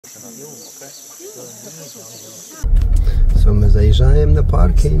So my zajeżdżajem na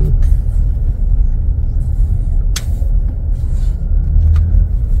parking.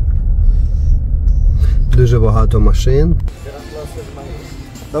 Дуже багато машин.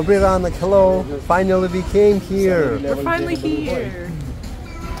 Добрий ранок, hello. Finally we came here. We're finally here.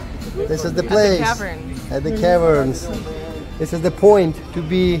 This is the place. At the caverns. This is the point to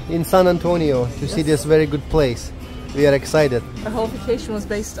be in San Antonio to see this very good place. We are excited. Our whole vacation was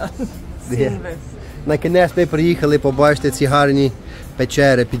based on seeing this. Накінець ми приїхали побачити ці гарні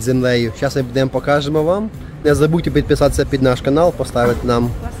печери під землею. Зараз ми підемо покажемо вам. Не забудьте підписатися під наш канал, поставити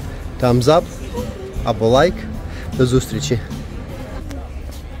нам thumbs up або лайк. До зустрічі.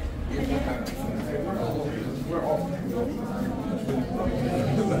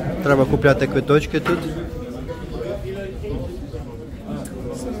 Треба купляти квиточки тут.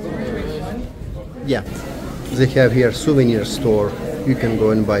 Yeah. They have here souvenir store. You can go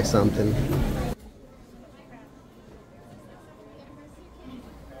and buy something.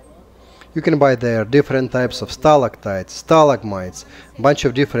 You can buy there different types of stalactites, stalagmites, bunch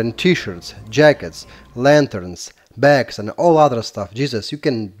of different t-shirts, jackets, lanterns, bags and all other stuff. Jesus, you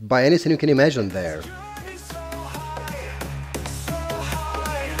can buy anything you can imagine there.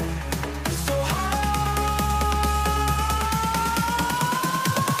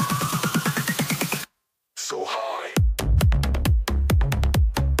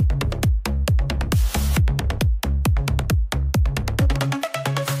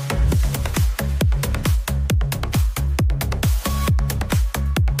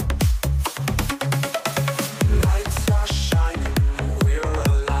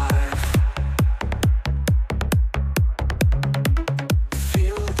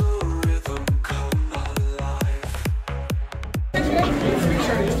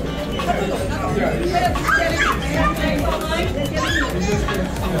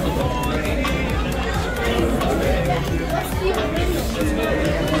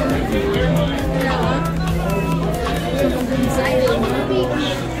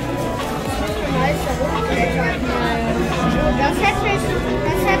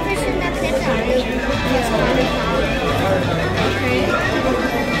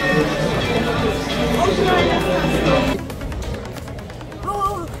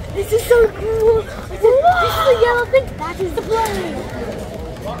 Oh, this is so cool! This is the yellow thing. That is the plane.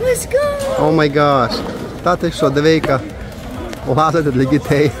 Let's go! Oh my gosh! Та ти що, диви-ка, лазити для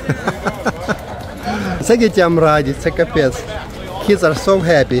дітей. Це дітям радість, це капець. Kids are so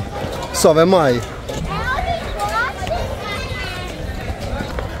happy. So am I.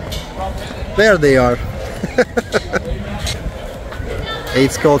 There they are.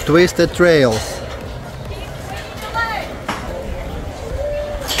 It's called Twisted Trails.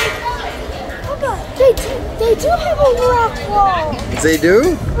 They do have a rock wall. They do?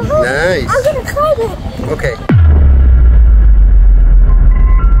 Nice. I'm gonna climb it. Okay.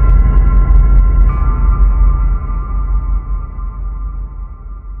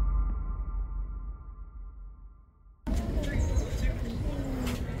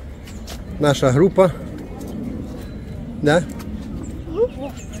 Наша група. Да?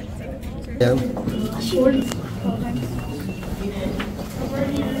 Yeah.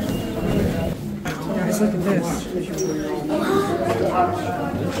 Guys, look at this.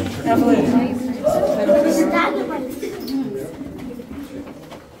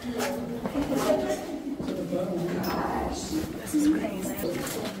 This is crazy.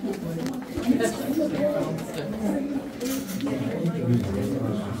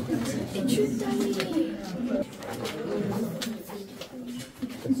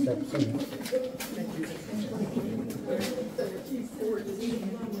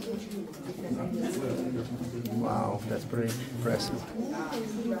 Wow, that's pretty impressive.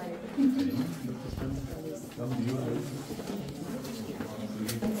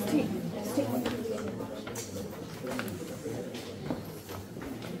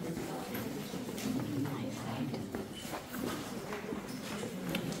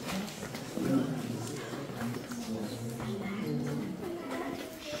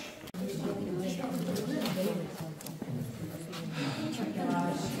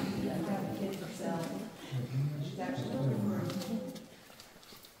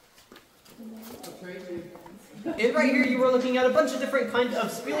 And right here you were looking at a bunch of different kinds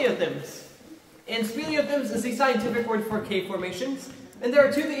of speleothems. And speleothems is the scientific word for cave formations. And there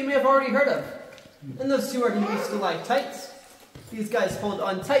are two that you may have already heard of. And those two are going to be stalactites. These guys hold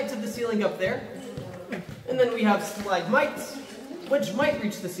on tight to the ceiling up there. And then we have stalagmites, which might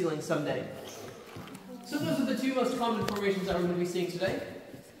reach the ceiling someday. So those are the two most common formations that we're going to be seeing today.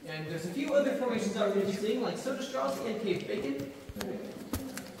 And there's a few other formations that we're going to be seeing, like soda straws and cave bacon.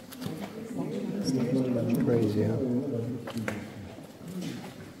 Crazy, huh?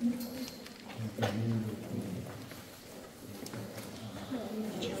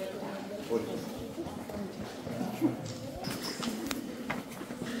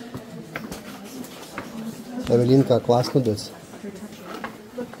 Evelinka, класно десь.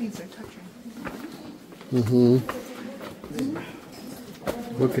 Look, these are touching.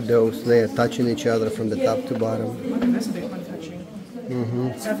 Look at those, they are touching each other from the top to bottom. Look at this big one touching.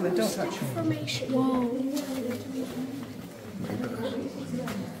 Evelyn, don't touch. Formation. Whoa.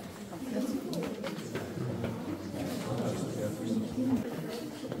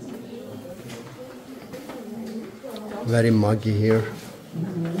 Very muggy here.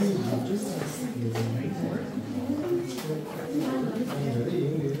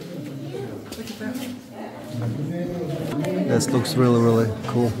 This looks really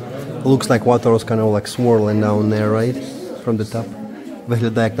cool. Looks like water was kind of like swirling down there, right? From the top.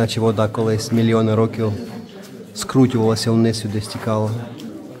 Виглядає, як наче вода колись мільйони років скручувалася вниз сюди стікала.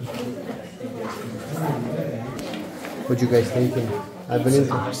 What you guys thinking? I believe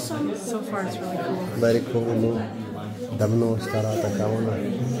So far, it's really cool. very cool. Ну, давно стара така вона.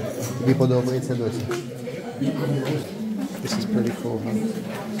 Тобі подобається досі? This is pretty cool.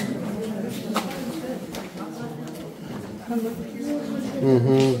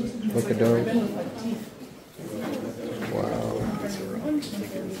 Look at those. Wow.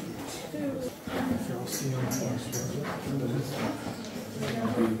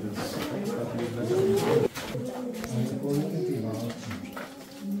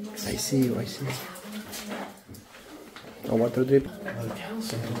 I see you, I see you. A water drip. The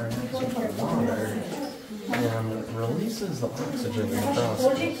calcium turns into water and releases the oxygen in the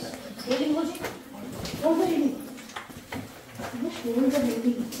process.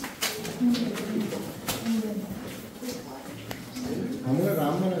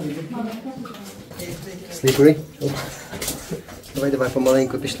 Slippery. Давай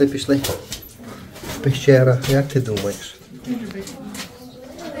помаленьку, пішли. Пещера, як ти думаєш?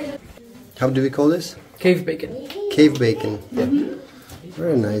 How do we call this? Cave bacon. Cave bacon. Yeah.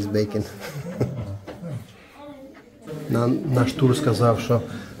 Very nice bacon. Наш тур сказав, що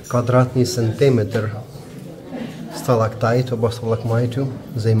квадратний сантиметр сталактайту або сталагмайту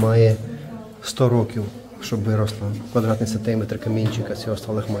займає 100 років, щоб виросла. Квадратний сантиметр камінчика цього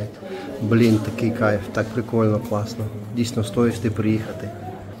сталагмайту. Блін, такий кайф, так прикольно, класно. Дійсно стоїть сюди приїхати.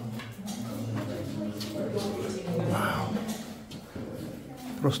 Вау.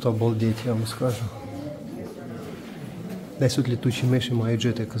 Просто обалдеть, я вам скажу. Десь тут літучі миші мають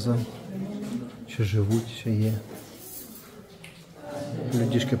жити, казав. Ще живуть, ще є.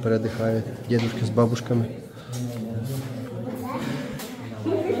 Людішки передихають, дідушки з бабушками.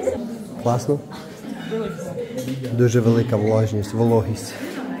 Класно? Дуже велика вологість.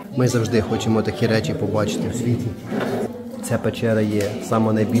 Ми завжди хочемо такі речі побачити в світі. Ця печера є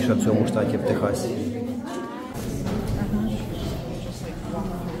сама найбільша в цьому штаті, в Техасі.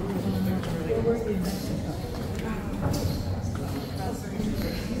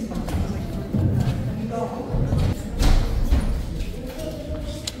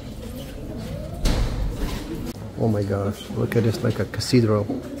 Oh my gosh, look at this, like a cathedral.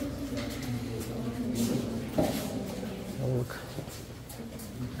 Oh, look.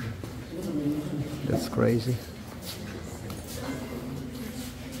 That's crazy.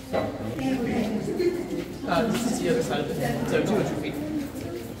 This is the other side of it, so 200 feet.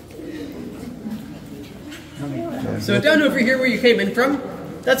 So down over here where you came in from,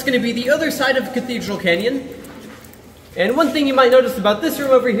 that's going to be the other side of Cathedral Canyon. And one thing you might notice about this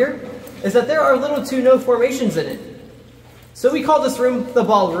room over here is that there are little to no formations in it. So we call this room the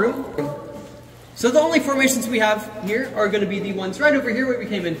ballroom. So the only formations we have here are going to be the ones right over here where we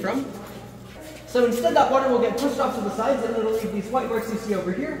came in from. So instead that water will get pushed off to the sides and it'll leave these white marks you see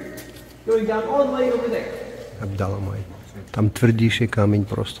over here, going down all the way over there. Абдаламай. Там твердіший камінь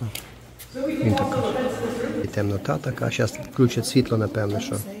просто. So we can also look at this room. І темнота така. Зараз включать світло, напевно,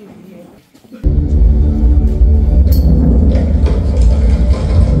 що.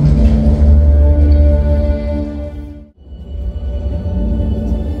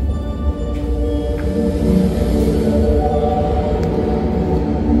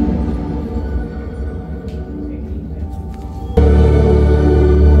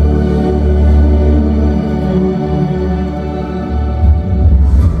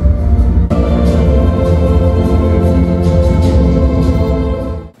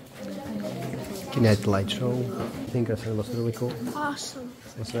 Night light show. I think that was really cool. Awesome.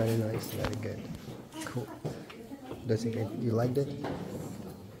 It's very nice, very good. Cool. Does you liked it?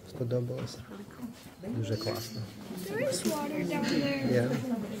 Сподобалось? Дуже класно. There is water down there. Yeah.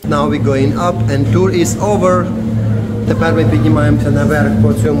 Now we're going up and tour is over. Тепер ми піднімаємося наверх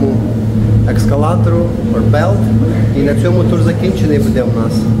по цьому ескалатору, or belt. І на цьому тур закінчений буде у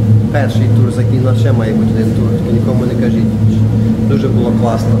нас. Перший тур закінчений, у нас ще має бути один тур, тільки нікому не кажіть. Дуже було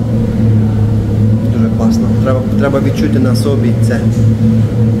класно. Дуже класно. Треба відчути на собі це.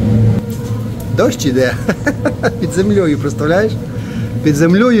 Дощ іде. Під землею, представляєш? Під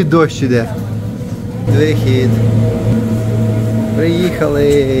землею дощ іде. Вихід.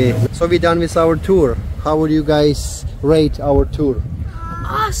 Приїхали. So we're done with our tour. How would you guys rate our tour?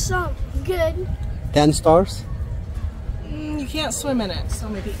 Awesome. Good. 10 stars? You can't swim in it, so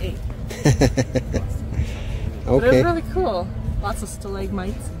maybe 8. But it was Okay. really cool. Lots of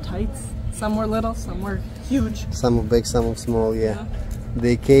stalagmites and tights. Some were little, some were huge. Some are big, some are small, yeah.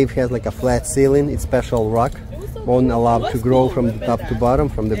 The cave has like a flat ceiling. It's special rock. Won't allow to grow from the top to bottom,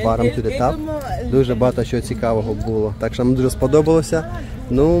 from the bottom to the top. Дуже багато що цікавого було. Так що нам дуже сподобалося.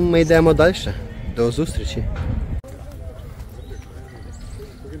 Ну, ми йдемо далі. До зустрічі.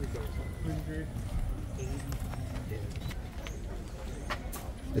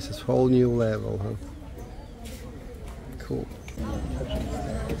 This is whole new level, huh? Cool.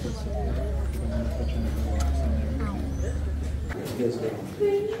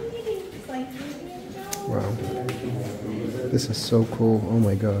 Wow. This is so cool. Oh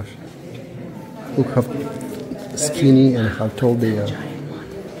my gosh. Look how skinny and how tall they are.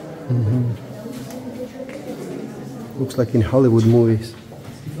 Looks like in Hollywood movies.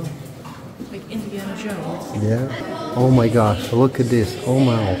 Like Indiana Jones. Yeah. Oh my gosh, look at this. Oh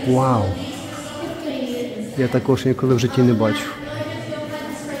my, wow. Я також ніколи в житті не бачив.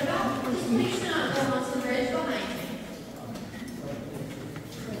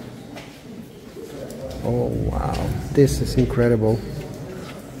 Oh wow, this is incredible.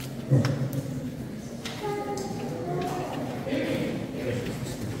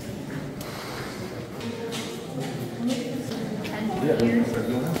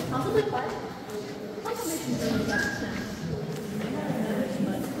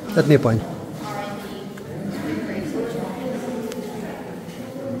 Let me point.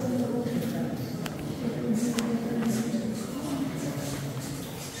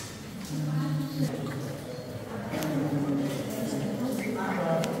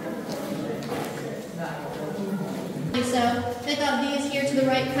 So I thought these here to the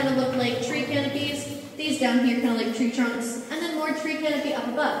right kind of look like tree canopies. These down here kind of like tree trunks, and then more tree canopy up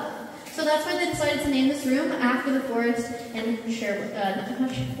above. So that's why they decided to name this room after the forest and Sherwood.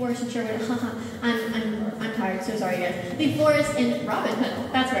 Not forest and Sherwood. I'm tired. So sorry, guys. The forest in Robin Hood.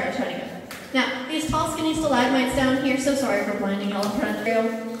 That's where I was trying to go. Now these tall, skinny stalagmites down here. So sorry for blinding y'all in front of the trail.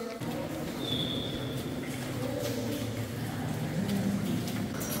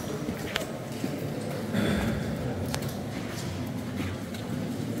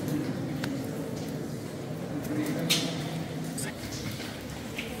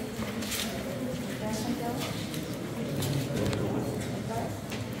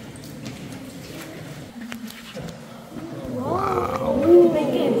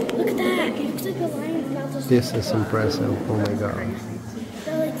 Look at that. It looks like a lion's mouth. Or This is impressive. Oh my god.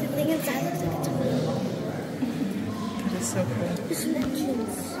 So, like the thing inside looks like it's a whale. It is so cool. There's an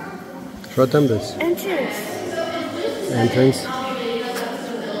entrance. Що там десь? Entrance. Entrance.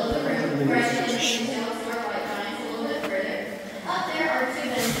 Up there are two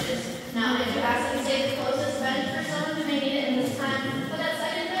benches. Now, if you ask them to take the closest bench for someone who may need it in this time, for that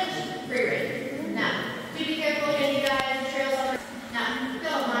second bench, free reign. Now, do be careful again, you guys. The trails are. Now,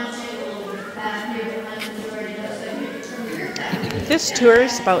 don't mind taking a little bit back here behind the majority of us. So you can your back. This tour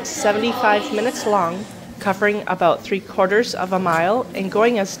is about 75 minutes long, covering about 3/4 of a mile and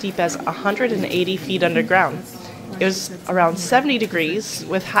going as deep as 180 feet underground. It was around 70 degrees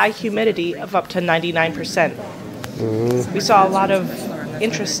with high humidity of up to 99%. We saw a lot of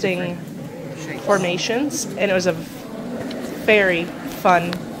interesting formations and it was a very fun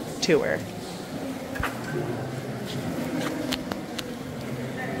tour.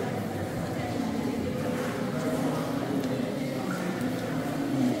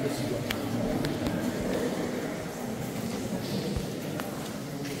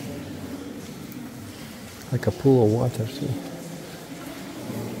 Like a pool of water too.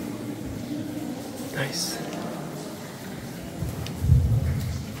 Nice.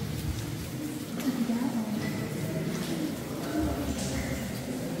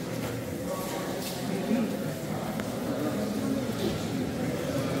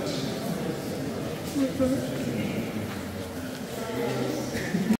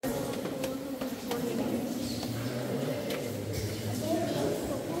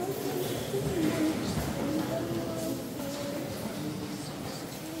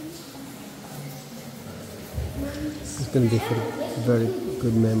 It's going to be for very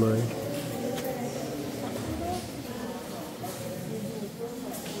good memory.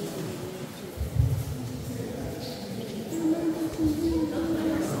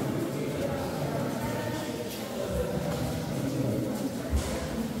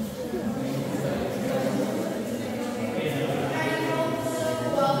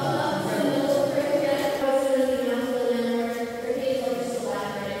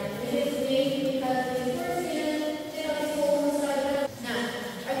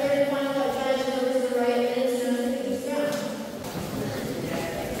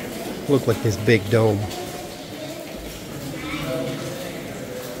 Look like this big dome.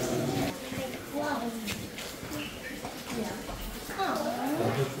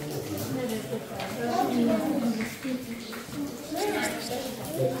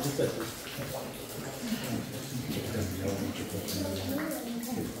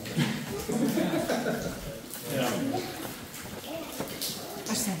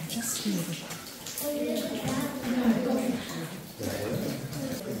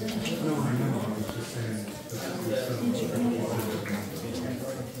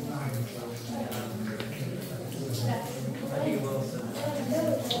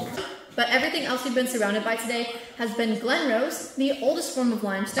 But everything else we've been surrounded by today has been Glen Rose, the oldest form of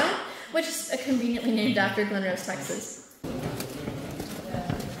limestone, which is conveniently named after Glen Rose, Texas.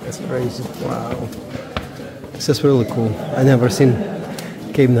 That's crazy. Wow. This is really cool. I never seen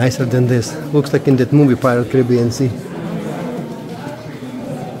cave nicer than this. Looks like in that movie Pirate Caribbean Sea.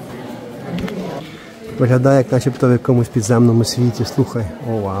 Виглядає, як начебто в якомусь підземному світі. Слухай.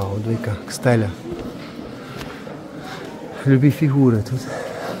 О, вау, двійка, стеля. Любі фігури тут.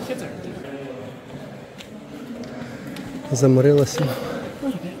 Заморилася.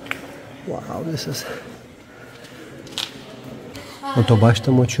 Вау, this is... Ото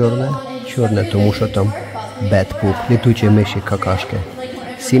бачимо чорне. Чорне, тому що там bad poop, літучі миші, какашки.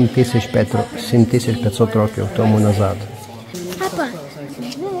 7500 років тому назад. Papa.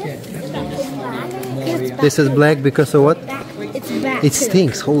 This is black because of what? It's bad. It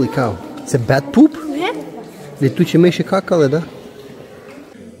stinks, holy cow. Це bad poop? Літучі миші какали, да?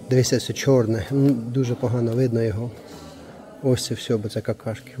 Дивіться, це чорне, дуже погано видно його. Ось це все, бо це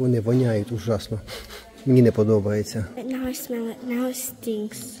какашки. Вони воняють ужасно. Мені не подобається. But now I smell it. Now it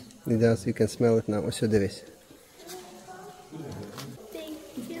stinks. It does, you can smell it now. Ось, дивись.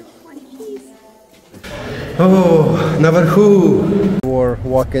 Oh, наверху! We're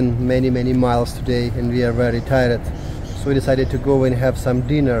walking many miles today and we are very tired. So we decided to go and have some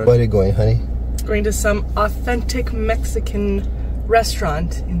dinner. Where are you going, honey? Going to some authentic Mexican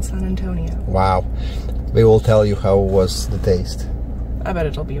restaurant in San Antonio. Wow. We will tell you how was the taste. I bet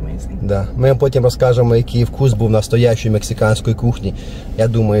it'll be amazing. Да. Ми вам потім розкажемо, який вкус був настоящої мексиканської кухні. Я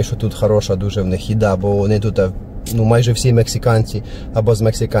думаю, що тут хороша дуже в них їда, бо вони тут, ну, майже всі мексиканці або з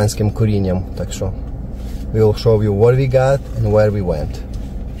мексиканським корінням. Так що we will show you what we got and where we went.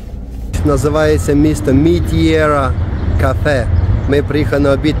 Називається місто Mi Tierra Cafe. Ми приїхали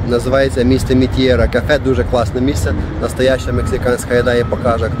на обід, називається місто Mi Tierra Cafe. Дуже класне місце. Настояща мексиканська їда, я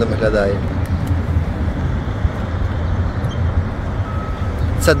покажу, як вона виглядає.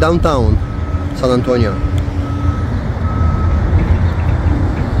 Це даунтаун Сан-Антоніо.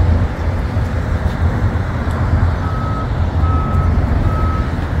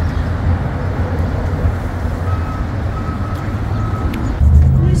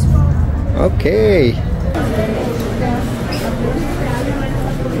 Окей.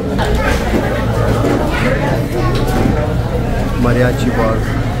 Mariachi bar.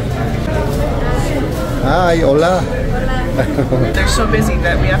 Hi, hola. They're so busy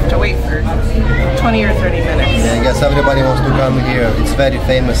that we have to wait for 20 or 30 minutes. Yeah, I guess everybody wants to come here. It's very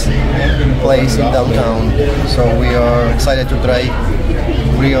famous place in downtown. So we are excited to try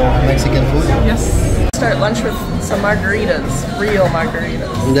real Mexican food. Yes. Start lunch with some margaritas, real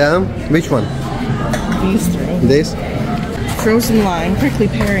margaritas. Yeah? Which one? These three. This? Frozen lime, prickly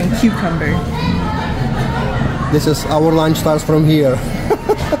pear, and cucumber. This is our lunch starts from here.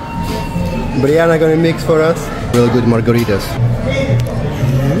 Brianna gonna mix for us. Really good margaritas.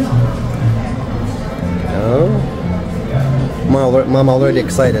 Oh. Mom already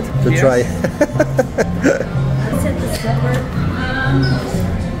excited to try.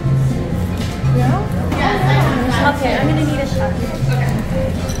 Okay, I'm gonna need a shot.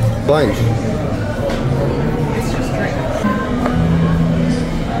 Lunch.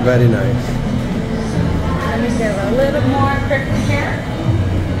 Very nice. Let me give a little more prickly pear.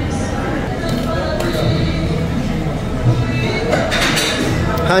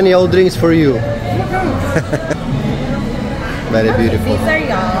 Honey, all drinks for you. Very beautiful. These are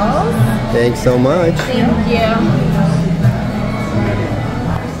y'all's. Thanks so much. Thank you.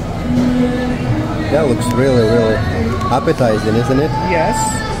 That looks really, really appetizing, isn't it? Yes.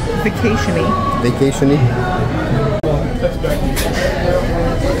 Vacation-y. Vacation-y.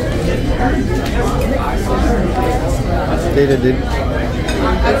 Did.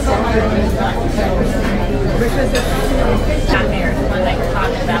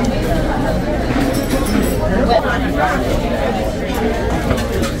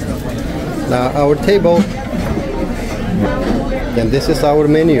 Now our table, and this is our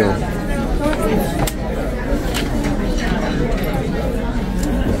menu.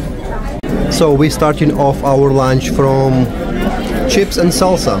 So we're starting off our lunch from chips and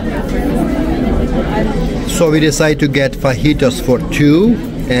salsa. So we decide to get fajitas for 2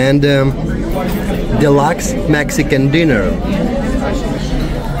 and deluxe Mexican dinner.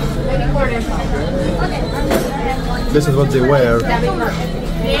 This is what they wear.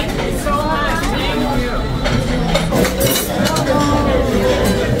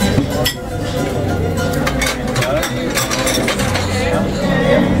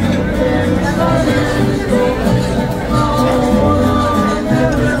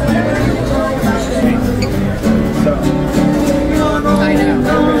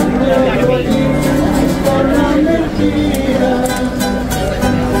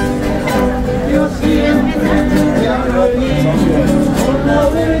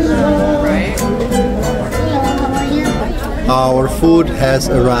 Our food has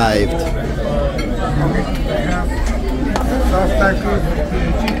arrived. Soft tacos,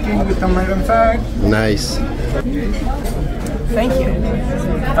 chicken with tomato inside. Nice. Thank you.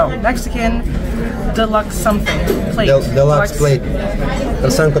 Oh, Mexican deluxe something plate. Deluxe plate.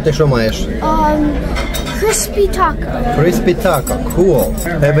 Арсенко, ти що маєш? Crispy taco. Crispy taco. Cool.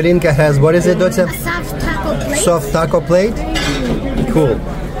 Evelinka has, what is it, Dotya? Soft taco plate. Soft taco plate. Cool.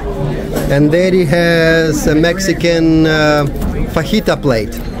 And Daddy has a Mexican fajita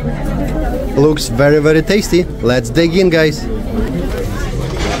plate. Looks very, very tasty. Let's dig in, guys.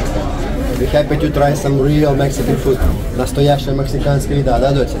 We're happy to try some real Mexican food. Настоящая мексиканская еда,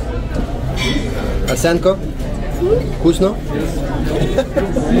 да, Дотя? Арсенко? Вкусно?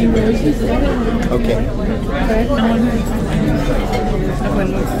 Okay.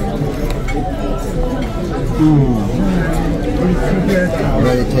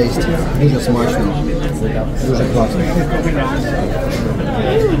 Very tasty. Дуже смачно. Дуже класно.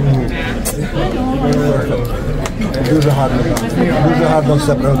 Дуже гарно. Дуже гарно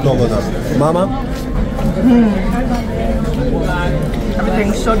все приготовлено. Мама?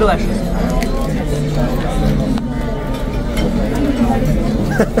 Everything's so delicious.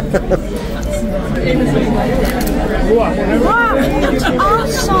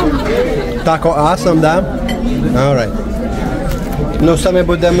 Awesome. Taco awesome, да? Alright. Ну, саме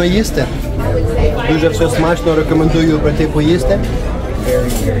будемо їсти. Дуже все смачно, рекомендую прийти поїсти.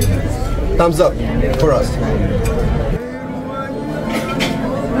 Thumbs up for us.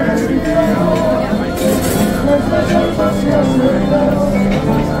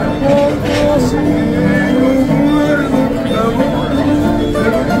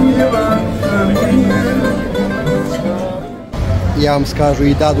 Я вам скажу,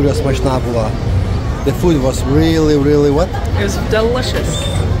 їда дуже смачна була. The food was really, really what? It was delicious.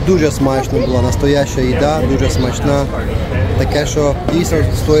 Дуже смачно була, настояща їда, дуже смачна. Таке, що дійсно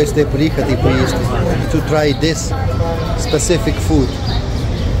стоїть приїхати і поїсти. To try this specific food.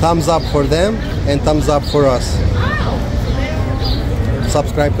 Thumbs up for them and thumbs up for us.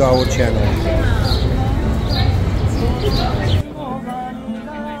 Subscribe to our channel.